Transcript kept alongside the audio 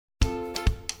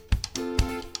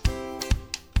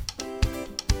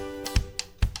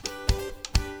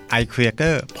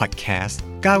iCreator Podcast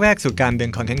ก้าวแรกสู่การเป็น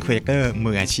Content Creator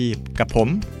มืออาชีพกับผม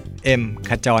เอ็ม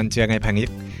ขจรเจือไงพานิช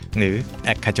หรือแอ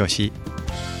คคาโจชิ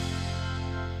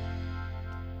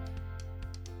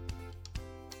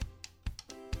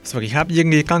สวัสดีครับยิน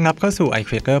ดีต้อนรับเข้าสู่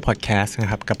iCreator Podcast นะ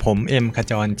ครับกับผมเอ็มข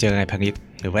จรเจือไงพานิช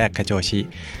หรือว่าแอคคาโจชิ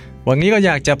วันนี้ก็อ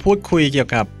ยากจะพูดคุยเกี่ยว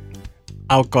กับ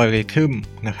อัลกอริทึม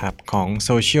นะครับของโ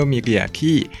ซเชียลมีเดีย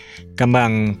ที่กำลั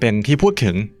งเป็นที่พูด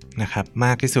ถึงนะครับม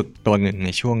ากที่สุดตัวหนึ่งใน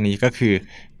ช่วงนี้ก็คือ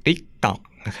TikTok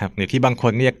นะครับหรือที่บางค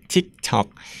นเรียก TikTok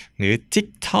หรือ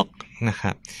TikTok นะค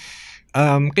รับ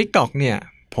TikTok เนี่ย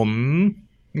ผม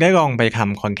ได้ลองไปท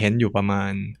ำคอนเทนต์อยู่ประมา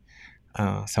ณ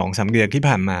2-3 เดือนที่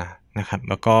ผ่านมานะครับ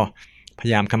แล้วก็พย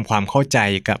ายามทำความเข้าใจ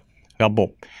กับระบบ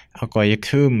อัลกอริ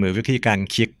ทึมหรือวิธีการ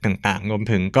คิดต่างๆรวม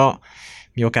ถึงก็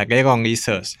มีโอกาสได้ลองรีเ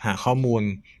สิร์ชหาข้อมูล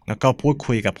แล้วก็พูด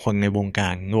คุยกับคนในวงกา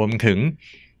รรวมถึง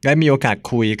ได้มีโอกาส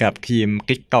คุยกับทีม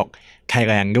TikTok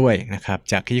Thailand ด้วยนะครับ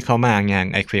จากที่เขามางาน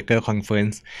iCreator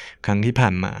Conference ครั้งที่ผ่า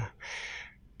นมา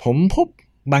ผมพบ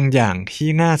บางอย่างที่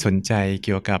น่าสนใจเ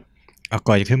กี่ยวกับอัลก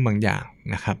อริทึมบางอย่าง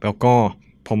นะครับแล้วก็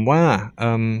ผมว่า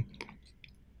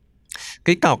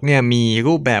TikTok เนี่ยมี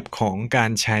รูปแบบของกา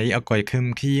รใช้อัลกอริทึม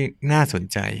ที่น่าสน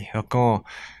ใจแล้วก็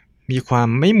มีความ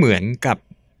ไม่เหมือนกับ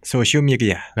โซเชียลมีเดี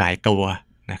ยหลายตัว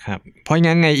นะครับเพราะ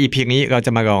งั้นใน EP นี้เราจ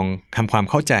ะมาลองทำความ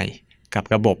เข้าใจกับ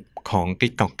ระบบของ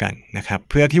TikTok กันนะครับ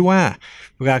เพื่อที่ว่า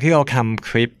เวลาที่เราทำ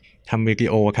คลิปทำวิดี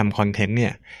โอทำคอนเทนต์เนี่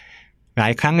ยหลา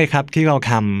ยครั้งเลยครับที่เรา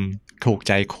ทำถูกใ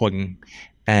จคน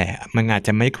แต่มันอาจจ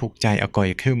ะไม่ถูกใจอัลกอ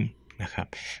ริทึมนะครับ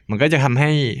มันก็จะทำให้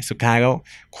สุดท้ายแล้ว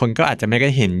คนก็อาจจะไม่ได้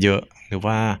เห็นเยอะหรือ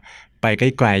ว่าไปใก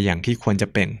ล้ๆอย่างที่ควรจะ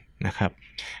เป็นนะครับ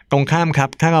ตรงข้ามครับ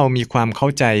ถ้าเรามีความเข้า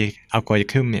ใจอัลกอริ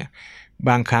ทึมเนี่ย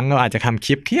บางครั้งเราอาจจะทำค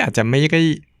ลิปที่อาจจะไม่ได้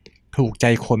ถูกใจ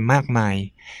คนมากมาย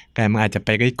แต่มันอาจจะไป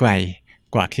ได้ไกล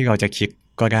กว่าที่เราจะคิด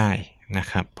ก็ได้นะ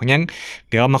ครับเพราะงั้น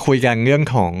เดี๋ยวเรามาคุยกันเรื่อง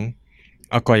ของ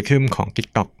อัลกอริทึมของ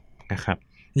TikTok นะครับ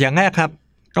อย่างแรกครับ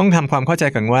ต้องทำความเข้าใจ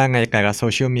กันว่าในแต่ละโซ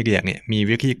เชียลมีเดียเนี่ยมี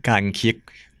วิธีการคิด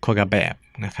คนละแบบ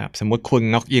นะครับสมมุติคุณ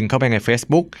ล็อกอินเข้าไปใน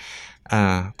Facebook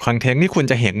คอนเทนต์ที่คุณ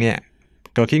จะเห็นเนี่ย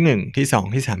ตัวที่1ที่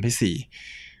2ที่3ที่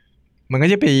4มันก็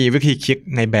จะเป็นวิธีคิด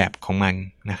ในแบบของมัน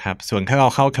นะครับส่วนถ้าเรา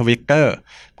เข้า Twitter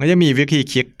มันก็จะมีวิธี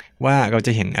คิดว่าเราจ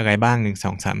ะเห็นอะไรบ้าง1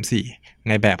 2 3 4ใ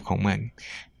นแบบของมัน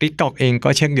TikTok เองก็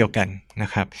เช่นเดียวกันนะ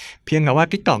ครับเพียงแต่ว่า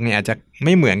TikTok เนี่ยอาจจะไ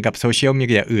ม่เหมือนกับโซเชียลมี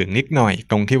เดียอื่นนิดหน่อย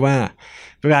ตรงที่ว่า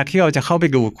เวลาที่เราจะเข้าไป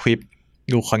ดูคลิป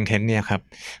ดูคอนเทนต์เนี่ยครับ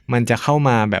มันจะเข้าม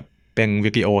าแบบเป็น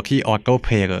วิดีโอที่ออโต้เพ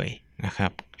ลย์เลยนะครั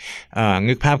บ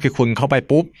นึกภาพคือคุณเข้าไป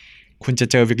ปุ๊บคุณจะ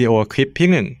เจอวิดีโอคลิป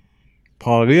ที่1พ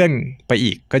อเลื่อนไป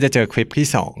อีกก็จะเจอคลิปที่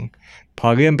2พอ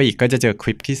เลื่อนไปอีกก็จะเจอค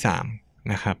ลิปที่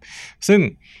3นะครับซึ่ง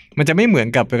มันจะไม่เหมือน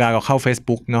กับเวลาเราเข้า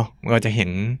Facebook เนาะเราจะเห็น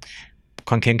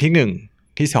คอนเทนต์ที่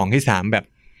1ที่2ที่3แบบ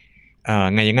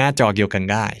ในหน้าจอเดียวกัน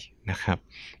ได้นะครับ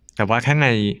แต่ว่าถ้าใน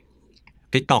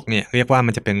TikTok เนี่ยเรียกว่า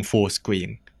มันจะเป็น full screen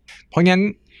เพราะงั้น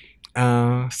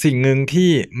สิ่งหนึ่งที่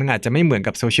มันอาจจะไม่เหมือน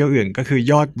กับโซเชียลอื่นก็คือ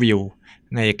ยอดวิว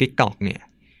ใน TikTok เนี่ย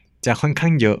จะค่อนข้า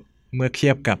งเยอะเมื่อเที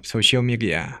ยบกับโซเชียลมีเดี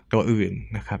ยตัวอื่น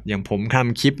นะครับอย่างผมท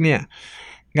ำคลิปเนี่ย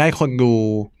ได้คนดู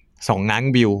2 ล้าน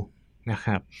วิวนะค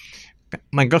รับ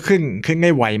มันก็ขึ้นได้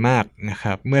ไวมากนะค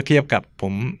รับเมื่อเทียบกับผ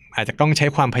มอาจจะต้องใช้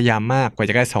ความพยายามมากกว่า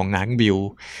จะได้2 ล้านวิว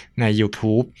ใน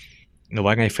YouTube หรือว่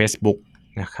าใน Facebook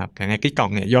นะครับแต่ใน TikTok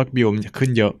เนี่ยยอดวิวมันจะขึ้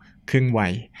นเยอะขึ้นไว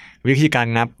วิธีการ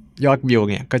นับยอดวิว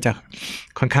เนี่ยก็จะ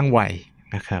ค่อนข้างไว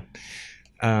นะครับ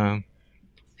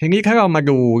ทีนี้ถ้าเรามา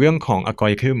ดูเรื่องของอัลกอ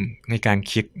ริทึมในการ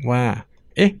คิดว่า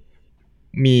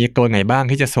มีตัวไหนบ้าง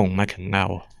ที่จะส่งมาถึงเรา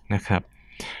นะครับ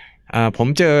ผม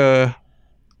เจอ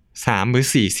3 หรือ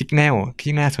 4 สัญญาณ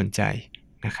ที่น่าสนใจ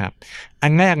นะครับอั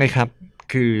นแรกเลยครับ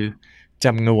คือจ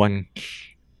ำนวน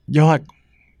ยอด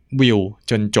วิว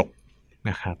จนจบ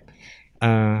นะครับ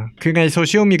คือในโซเ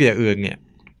ชียลมีเดียอื่นเนี่ย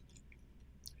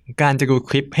การจะดู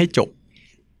คลิปให้จบ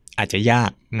อาจจะยา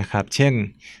กนะครับเช่น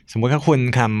สมมติถ้าคุณ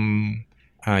ท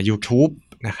ำYouTube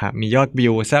นะครับมียอดวิ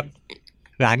วสัก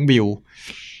1 ล้านวิว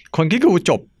คนที่ดู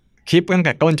จบคลิปตั้งแ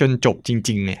ต่ต้นจนจบจ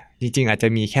ริงๆเนี่ยจริงๆอาจจะ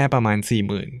มีแค่ประมาณ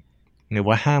 40,000 หรือ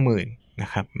ว่า 50,000 นะ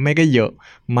ครับไม่ได้เยอะ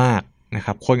มากนะค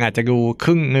รับคนอาจจะดูค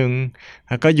รึ่งนึง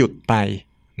แล้วก็หยุดไป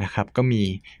นะครับก็มี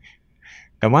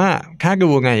แต่ว่าถ้าดู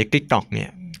ใน TikTok เนี่ย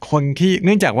คนที่เ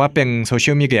นื่องจากว่าเป็นโซเชี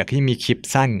ยลมีเดียที่มีคลิป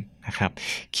สั้นนะครับ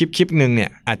คลิปนึงเนี่ย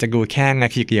อาจจะดูแค่นา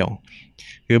ทีเดียว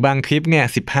หรือบางคลิปเนี่ย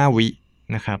15 วิ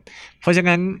นะครับเพราะฉะ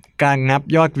นั้นการนับ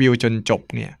ยอดวิวจนจบ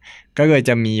เนี่ยก็เลย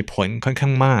จะมีผลค่อนข้า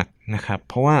งมากนะครับ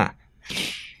เพราะว่า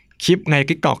คลิปใน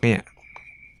TikTok เนี่ย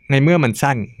ในเมื่อมัน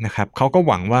สั้นนะครับเขาก็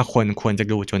หวังว่าคนควรจะ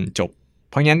ดูจนจบ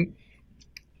เพราะงั้น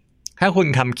ถ้าคุณ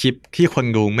ทำคลิปที่คน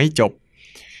ดูไม่จบ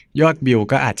ยอดวิว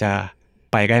ก็อาจจะ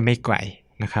ไปได้ไม่ไกล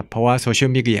นะครับเพราะว่าโซเชีย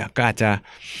ลมีเดียก็อาจจะ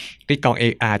TikTok เอ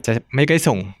งอาจจะไม่ได้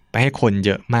ส่งไปให้คนเ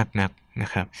ยอะมากนักนะ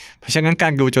ครับเพราะฉะนั้นกา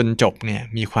รดูจนจบเนี่ย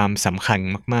มีความสำคัญ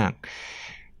มาก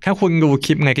ๆถ้าคุณดูค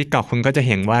ลิปใน TikTok คุณก็จะเ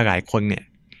ห็นว่าหลายคนเนี่ย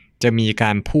จะมีก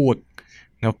ารพูด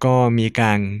แล้วก็มีก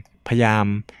ารพยายาม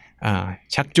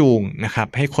ชักจูงนะครับ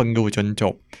ให้คนดูจนจ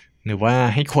บหรือว่า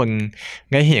ให้คน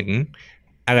ได้เห็น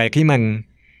อะไรที่มัน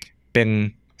เป็น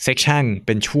เซกชันเ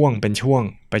ป็นช่วง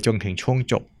ไปจนถึงช่วง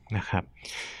จบนะครับ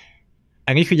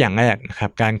อันนี้คืออย่างแรกนะครั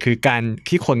บการ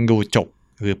ที่คนดูจบ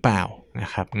หรือเปล่านะ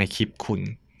ครับในคลิปคุณ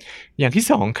อย่างที่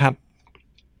สองครับ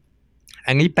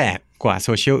อันนี้แปลกกว่าโซ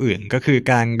เชียลอื่นก็คือ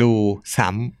การดูซ้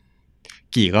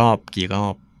ำกี่รอบ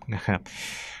นะครับ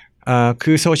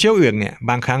คือโซเชียลอื่นเนี่ย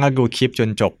บางครั้งเราดูคลิปจน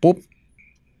จบปุ๊บ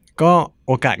ก็โ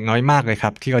อกาสน้อยมากเลยค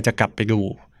รับที่เราจะกลับไปดู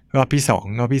รอบที่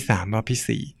2รอบที่3รอบ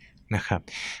ที่4นะครับ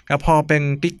แล้วพอเป็น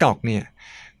TikTok เนี่ย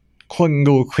คน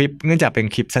ดูคลิปเนื่องจากเป็น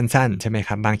คลิปสั้นๆใช่ไหมค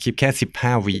รับบางคลิปแค่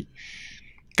15วิ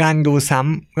การดูซ้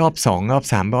ำรอบ2รอบ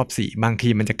3รอบ4บางที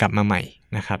มันจะกลับมาใหม่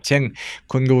นะครับเช่น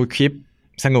คุณดูคลิป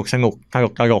สนุก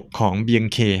ตลกของ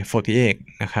BNK48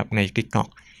 นะครับใน TikTok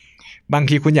บาง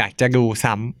ทีคุณอยากจะดู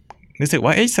ซ้ำรู้สึกว่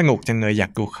าสนุกจังเลยอยา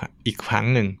กดูอีกครั้ง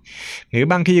หนึ่งหรือ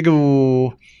บางทีดู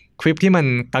คลิปที่มัน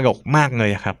ตลกมากเล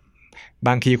ยครับบ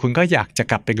างทีคุณก็อยากจะ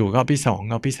กลับไปดูรอบที่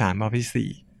2รอบที่3รอบที่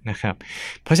4นะครับ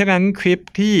เพราะฉะนั้นคลิป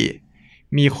ที่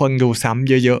มีคนดูซ้ำ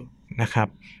เยอะๆนะครับ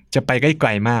จะไปได้ไกล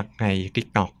มากใน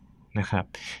TikTok นะครับ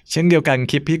เช่นเดียวกัน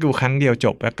คลิปที่ดูครั้งเดียวจ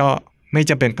บแล้วก็ไม่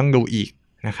จำเป็นต้องดูอีก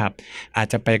นะครับอาจ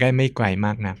จะไปได้ไม่ไกลม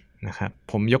ากนักนะครับ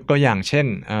ผมยกตัวอย่างเช่น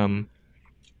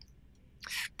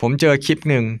ผมเจอคลิป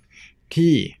หนึ่ง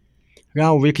ที่เล่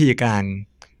าวิธีการ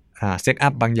เซตอั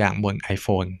พบางอย่างบน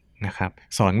iPhone นะครับ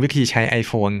สอนวิธีใช้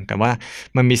iPhone แต่ว่า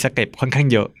มันมีสเต็ปค่อนข้าง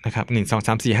เยอะนะครับ1 2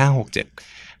 3 4 5 6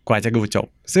 7กว่าจะดูจบ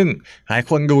ซึ่งหลาย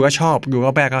คนดูก็ชอบดูร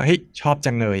อบแรกก็ชอบ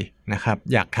จังเลยนะครับ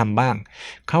อยากทำบ้าง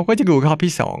เขาก็จะดูรอบ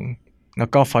ที่2แล้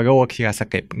วก็ follow ทีละส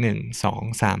เต็ป1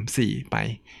 2 3 4ไป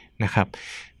นะครับ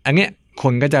อันเนี้ยค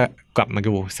นก็จะกลับมา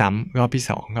ดูซ้ำรอบที่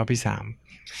2รอบที่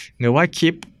3หรือว่าคลิ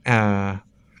ป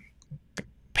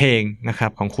เพลงนะครั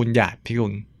บของคุณหยาดพิรุ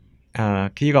ณ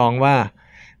ที่ร้องว่า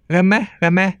เริ่มไห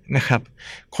มนะครับ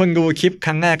คนดูคลิปค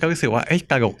รั้งแรกก็รู้สึกว่า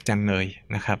ตลกจังเลย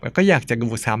นะครับแล้วก็อยากจะดู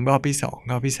ซ้ำรอบที่2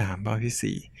รอบที่3รอบ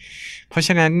ที่4เพราะฉ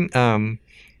ะนั้น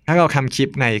ถ้าเราทำคลิป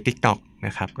ใน TikTok น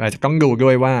ะครับเราจะต้องดูด้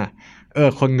วยว่า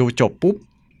คนดูจบปุ๊บ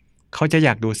เขาจะอย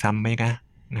ากดูซ้ำไหม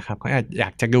นะครับเขาอยา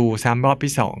กจะดูซ้ำรอบ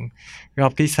ที่2รอ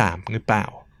บที่3หรือเปล่า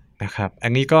นะครับอั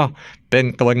นนี้ก็เป็น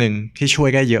ตัวหนึ่งที่ช่วย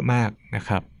ได้เยอะมากนะค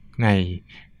รับใน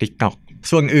TikTok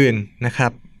ส่วนอื่นนะครั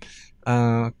บ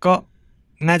ก็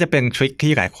น่าจะเป็นทริค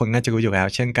ที่หลายคนน่าจะรู้อยู่แล้ว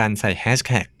เช่นการใส่แฮช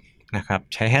แท็กนะครับ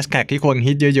ใช้แฮชแท็กที่คน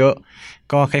ฮิตเยอะ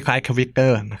ๆก็คล้ายๆ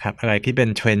Twitter นะครับอะไรที่เป็น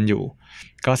เทรนด์อยู่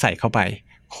ก็ใส่เข้าไป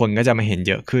คนก็จะมาเห็น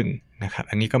เยอะขึ้นนะครับ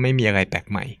อันนี้ก็ไม่มีอะไรแปลก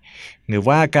ใหม่หรือ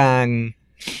ว่าการ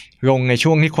ลงใน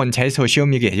ช่วงที่คนใช้โซเชียล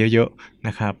มีเดียเยอะๆน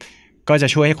ะครับก็จะ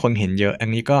ช่วยให้คนเห็นเยอะอัน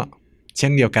นี้ก็เช่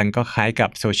นเดียวกันก็คล้ายกับ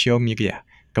โซเชียลมีเดีย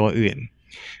ตัวอื่น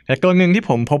แต่ตัวหนึ่งที่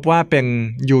ผมพบว่าเป็น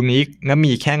ยูนิคและ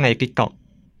มีแค่ใน TikTok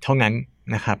เท่านั้น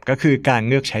นะครับก็คือการ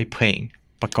เลือกใช้เพลง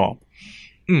ประกอบ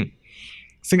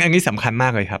ซึ่งอันนี้สำคัญมา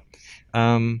กเลยครับ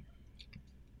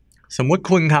สมมุติ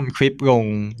คุณทำคลิปลง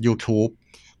YouTube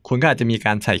คุณก็อาจจะมีก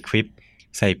ารใส่คลิป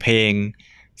ใส่เพลง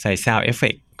ใส่ Sound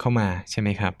Effect เข้ามาใช่ไหม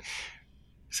ครับ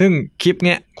ซึ่งคลิปเ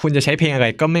นี้ยคุณจะใช้เพลงอะไร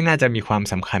ก็ไม่น่าจะมีความ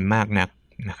สำคัญมากนัก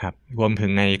นะครับรวมถึ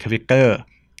งใน Twitter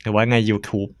หรือว่าใน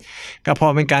YouTube ก็พอ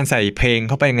เป็นการใส่เพลงเ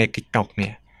ข้าไปใน TikTok เนี่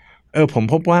ยผม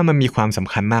พบว่ามันมีความส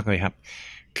ำคัญมากเลยครับ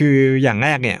คืออย่างแร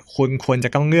กเนี่ยคุณควรจะ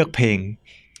ต้องเลือกเพลง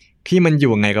ที่มันอ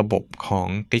ยู่ในระบบของ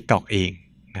TikTok เอง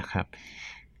นะครับ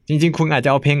จริงๆคุณอาจจะ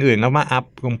เอาเพลงอื่นแล้วมาอัพ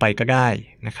ลงไปก็ได้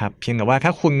นะครับเพียงแต่ว่าถ้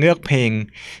าคุณเลือกเพลง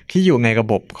ที่อยู่ในระ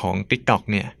บบของ TikTok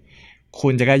เนี่ยคุ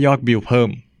ณจะได้ยอดวิวเพิ่ม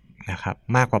นะครับ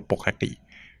มากกว่าปกติ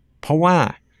เพราะว่า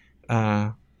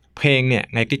เพลงเนี่ย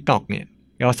ใน TikTok เนี่ย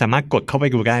เราสามารถกดเข้าไป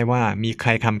ดูได้ว่ามีใคร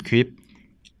ทำคลิป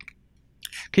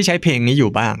ที่ใช้เพลงนี้อ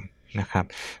ยู่บ้างนะครับ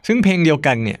ซึ่งเพลงเดียว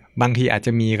กันเนี่ยบางทีอาจจ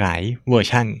ะมีหลายเวอร์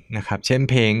ชันนะครับเช่น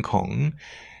เพลงของ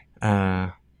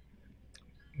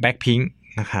Blackpink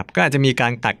นะครับก็อาจจะมีกา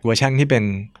รตัดเวอร์ชันที่เป็น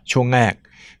ช่วงแรก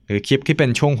หรือคลิปที่เป็น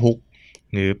ช่วงฮุก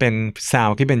หรือเป็นซาว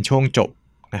ด์ที่เป็นช่วงจบ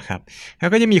นะครับแล้ว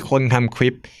ก็จะมีคนทำคลิ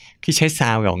ปที่ใช้ซ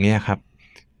าวด์เหล่านี้ครับ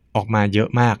ออกมาเยอะ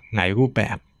มากหลายรูปแบ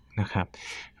บนะครับ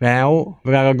แล้วเว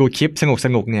ลาเราดูคลิปส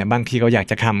นุกเนี่ยบางทีเราอยาก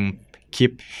จะทำคลิ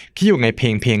ปที่อยู่ในเพ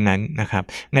ลงนั้นนะครับ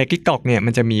ใน TikTok เนี่ยมั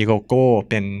นจะมีโลโก้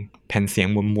เป็นแผ่นเสียง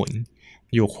หมุน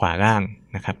ๆอยู่ขวาล่าง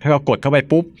นะครับถ้าเรากดเข้าไป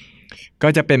ปุ๊บก็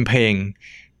จะเป็นเพลง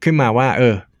ขึ้นมาว่า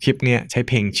คลิปเนี้ยใช้เ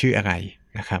พลงชื่ออะไร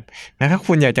นะครับแล้วถ้า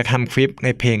คุณอยากจะทำคลิปใน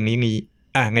เพลงนี้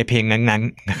ในเพลงนั้น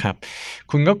ๆนะครับ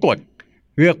คุณก็กด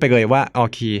เลือกไปเลยว่า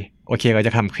โอ โอเคเราจ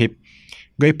ะทำคลิป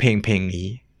ด้วยเพลงนี้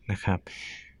นะครับ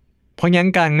เพราะงั้น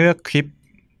การเลือกคลิป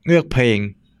เลือกเพลง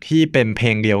ที่เป็นเพล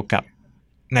งเดียวกับ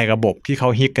ในระบบที่เขา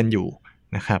ฮิตกันอยู่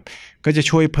นะครับก็จะ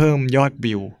ช่วยเพิ่มยอด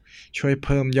วิวช่วยเ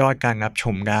พิ่มยอดการรับช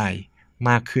มได้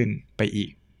มากขึ้นไปอี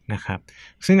กนะครับ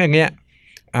ซึ่งอันเนี้ย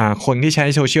คนที่ใช้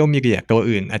โซเชียลมีเดียตัว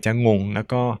อื่นอาจจะงงแล้ว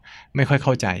ก็ไม่ค่อยเ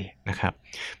ข้าใจนะครับ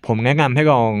ผมแนะนำให้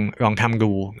ลองทำ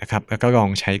ดูนะครับแล้วก็ลอง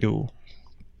ใช้ดู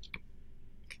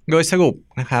โดยสรุป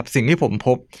นะครับสิ่งที่ผมพ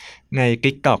บใน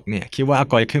TikTok เนี่ยคิดว่าอัล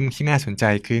กอริทึมที่น่าสนใจ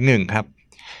คือ1ครับ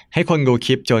ให้คนดูค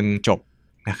ลิปจนจบ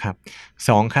นะครับ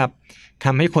2ครับท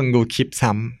ำให้คนดูคลิป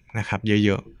ซ้ำนะครับเย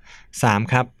อะๆ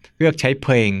3ครับเลือกใช้เพ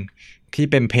ลงที่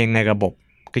เป็นเพลงในระบบ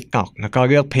TikTok แล้วก็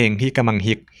เลือกเพลงที่กำลัง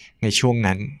ฮิตในช่วง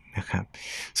นั้นนะครับ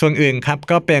ส่วนอื่นครับ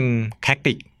ก็เป็นแท็ก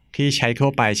ติกที่ใช้ทั่ว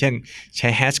ไปเช่นใช้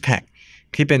แฮชแท็ก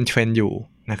ที่เป็นเทรนด์อยู่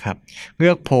นะครับเลื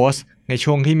อกโพสต์ใน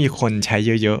ช่วงที่มีคนใช้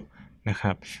เยอะๆนะค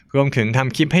รับรวมถึงท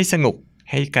ำคลิปให้สนุก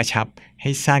ให้กระชับใ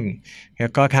ห้สั้นแล้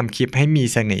วก็ทำคลิปให้มี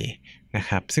เสน่ห์นะ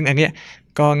ครับซึ่งอันเนี้ย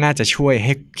ก็น่าจะช่วยใ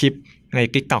ห้คลิปใน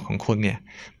TikTok ของคุณเนี่ย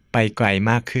ไปไกล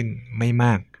มากขึ้นไม่ม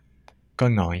ากก็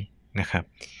น้อยนะครับ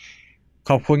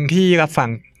ขอบคุณที่รับฟัง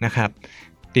นะครับ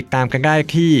ติดตามกันได้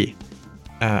ที่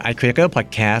iCreator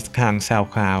Podcast ทาง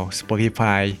SoundCloud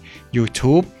Spotify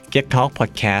YouTube Get Talk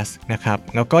Podcast นะครับ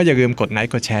แล้วก็อย่าลืมกดไล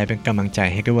ค์กดแชร์เป็นกำลังใจ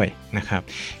ให้ด้วยนะครับ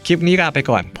คลิปนี้ลาไป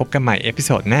ก่อนพบกันใหม่เอพิโซ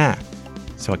ดหน้า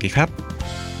สวัสดีครั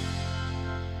บ